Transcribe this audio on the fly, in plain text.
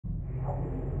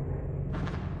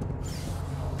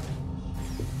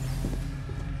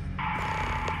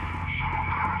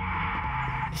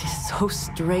It is so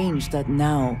strange that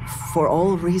now, for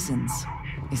all reasons,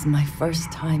 is my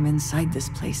first time inside this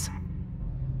place.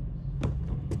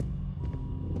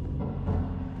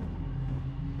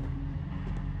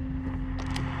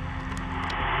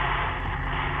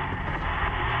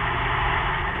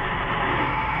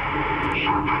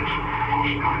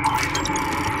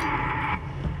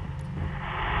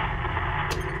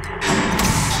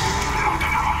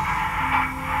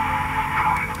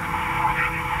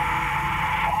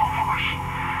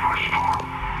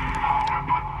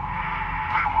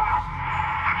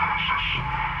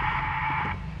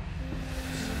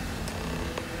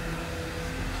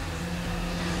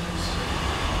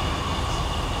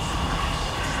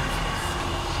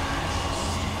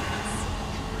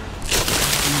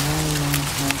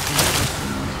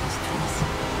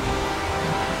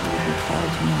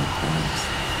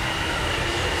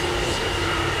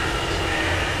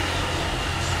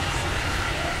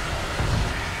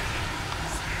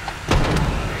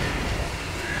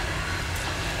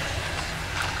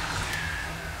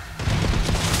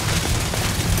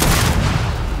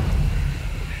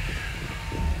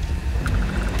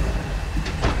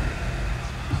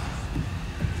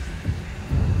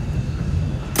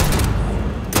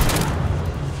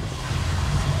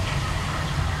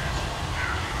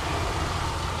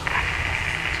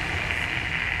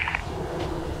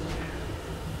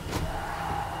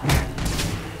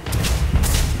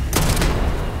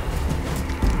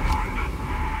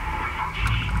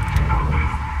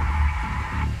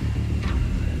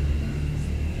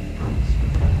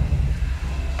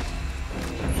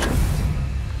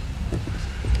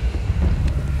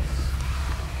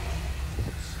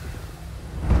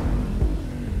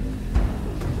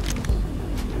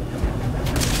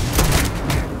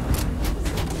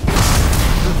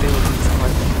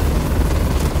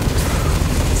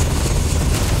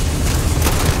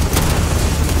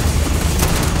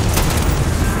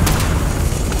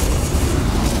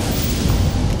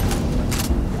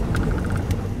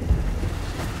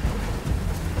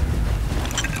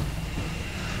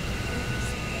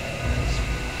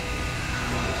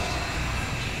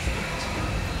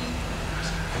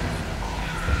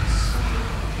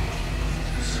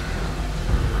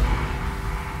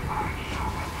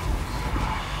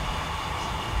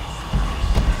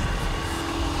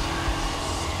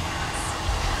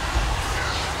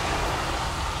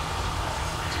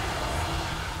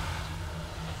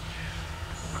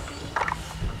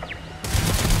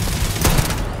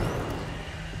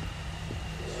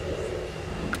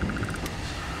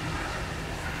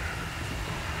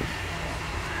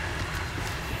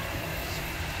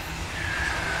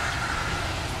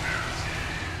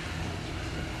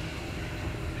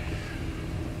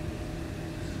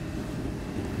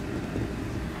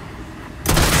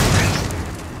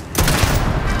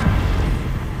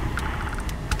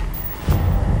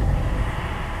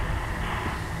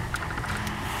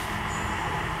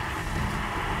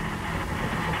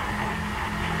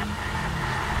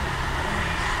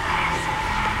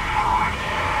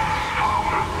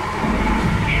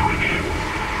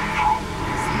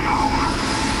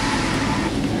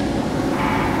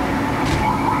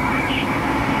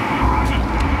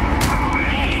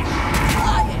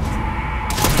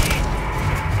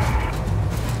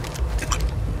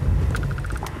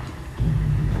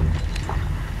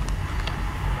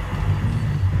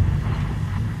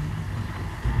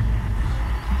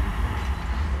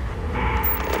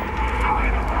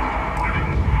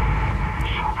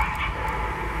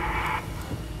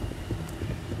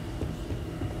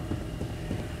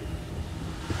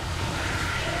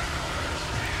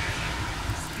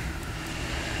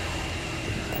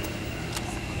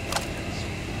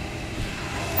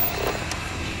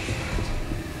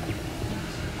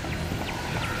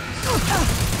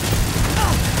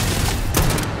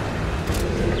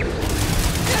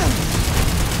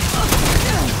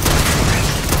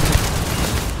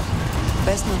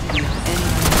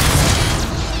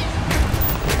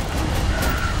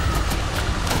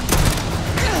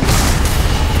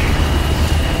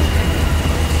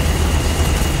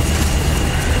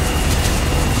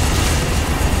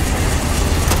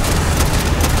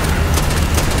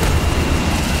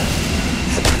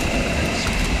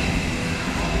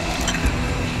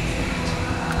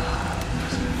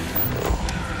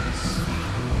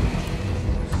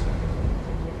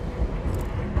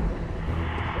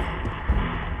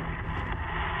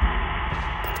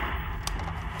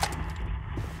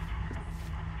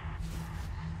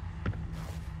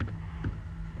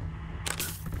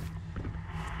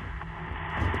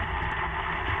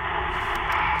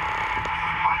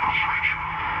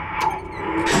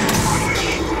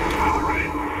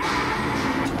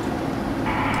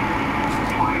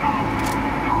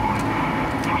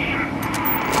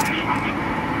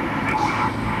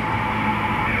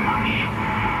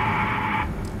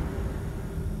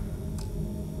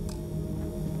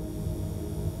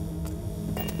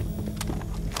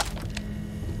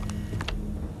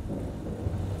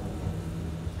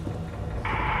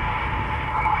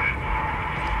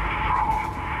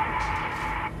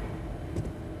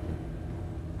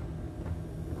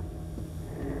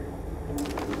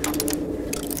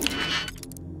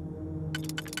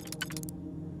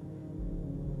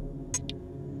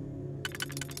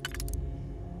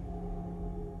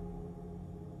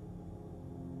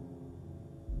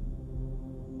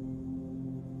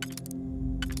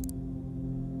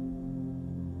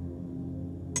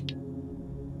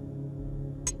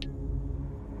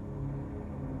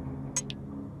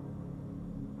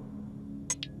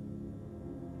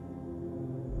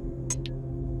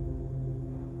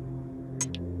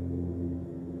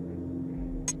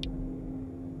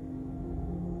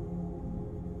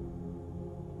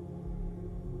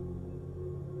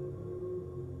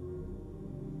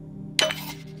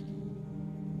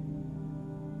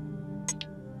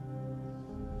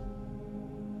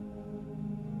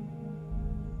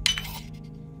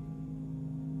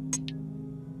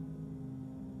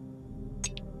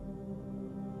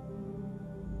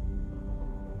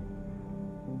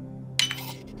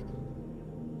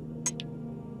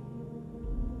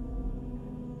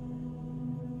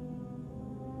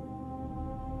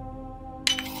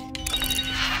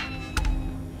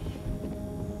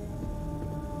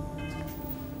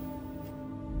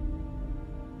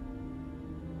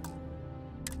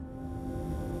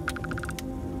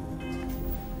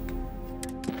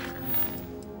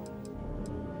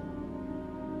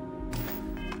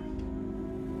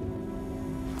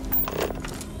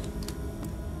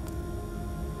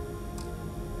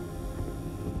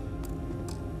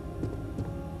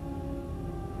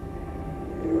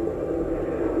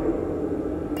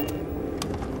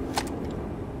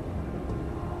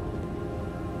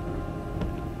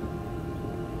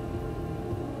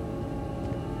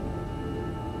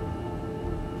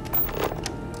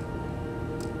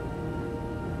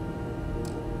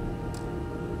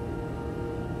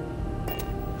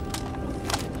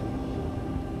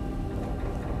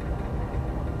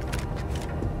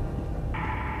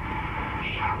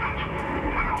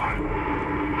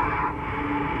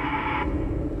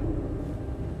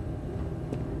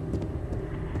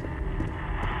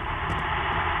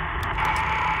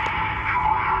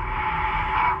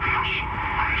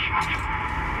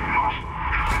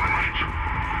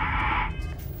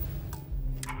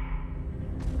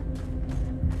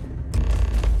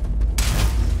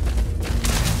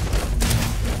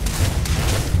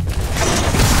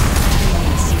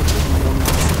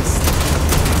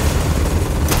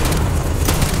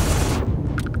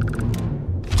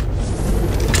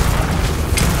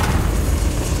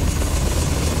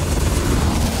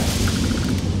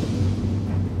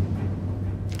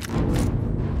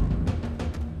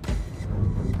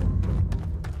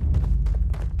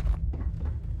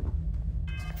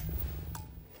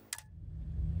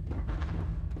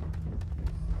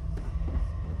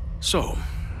 So,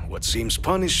 what seems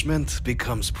punishment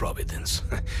becomes providence.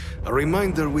 A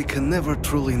reminder we can never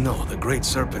truly know the Great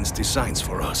Serpent's designs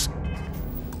for us.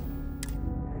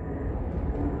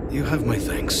 You have my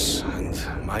thanks,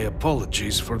 and my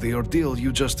apologies for the ordeal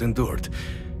you just endured.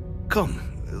 Come,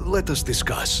 let us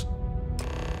discuss.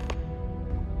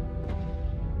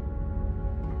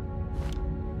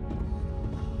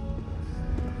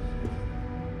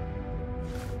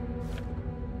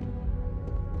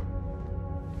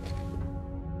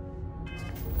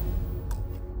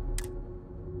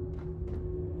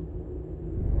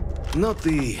 Not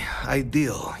the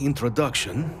ideal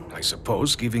introduction, I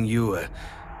suppose, giving you a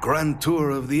grand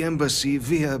tour of the embassy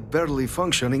via barely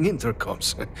functioning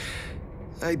intercoms.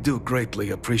 I do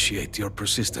greatly appreciate your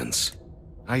persistence.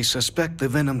 I suspect the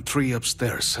Venom tree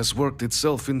upstairs has worked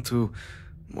itself into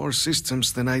more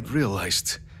systems than I'd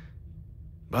realized.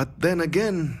 But then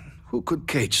again, who could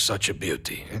cage such a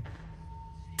beauty? Eh?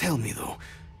 Tell me though,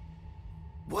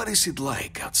 what is it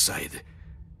like outside?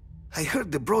 I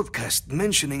heard the broadcast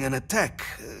mentioning an attack,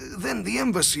 then the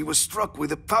embassy was struck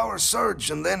with a power surge,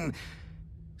 and then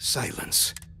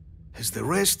silence. Has the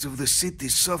rest of the city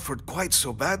suffered quite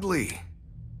so badly?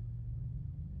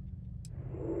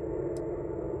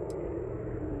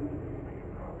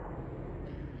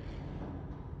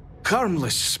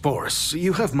 Harmless spores,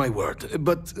 you have my word,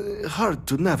 but hard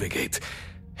to navigate.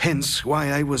 Hence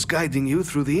why I was guiding you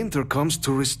through the intercoms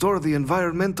to restore the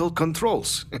environmental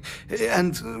controls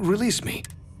and release me.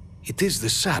 It is the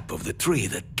sap of the tree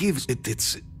that gives it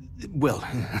its... well,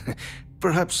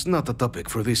 perhaps not a topic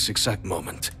for this exact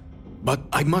moment. But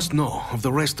I must know of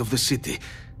the rest of the city.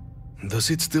 Does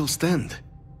it still stand?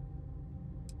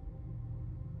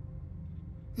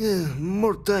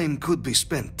 More time could be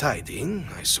spent tidying,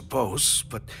 I suppose,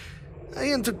 but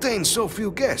I entertain so few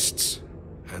guests.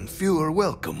 And fewer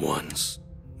welcome ones.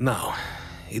 Now,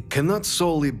 it cannot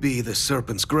solely be the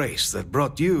Serpent's grace that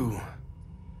brought you...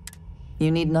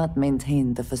 You need not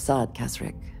maintain the facade,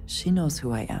 Kasric. She knows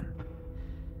who I am.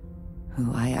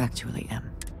 Who I actually am.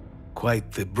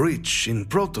 Quite the breach in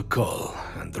protocol,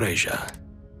 Andreja.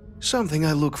 Something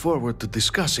I look forward to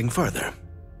discussing further.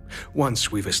 Once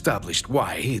we've established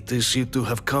why it is you to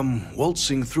have come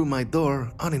waltzing through my door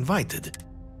uninvited.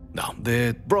 Now,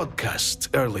 the broadcast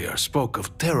earlier spoke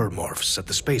of terror morphs at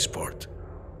the spaceport.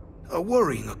 A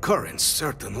worrying occurrence,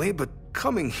 certainly, but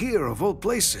coming here of all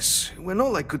places, when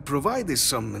all I could provide is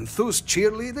some enthused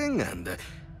cheerleading and...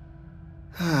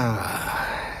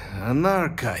 an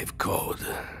archive code.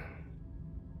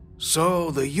 So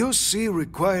the UC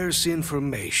requires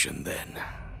information, then.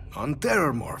 On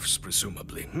terror morphs,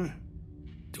 presumably,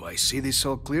 Do I see this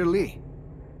all clearly?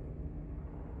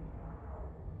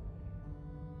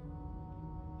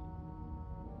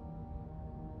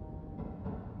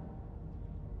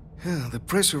 The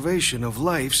preservation of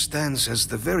life stands as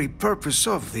the very purpose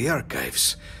of the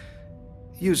archives.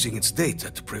 Using its data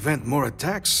to prevent more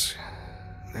attacks,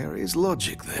 there is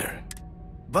logic there.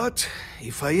 But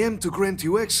if I am to grant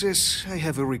you access, I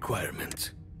have a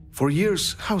requirement. For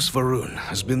years, House Varuun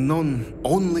has been known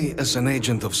only as an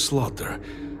agent of slaughter.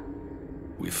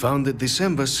 We founded this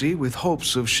embassy with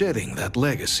hopes of shedding that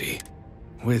legacy,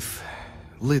 with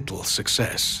little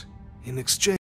success. In exchange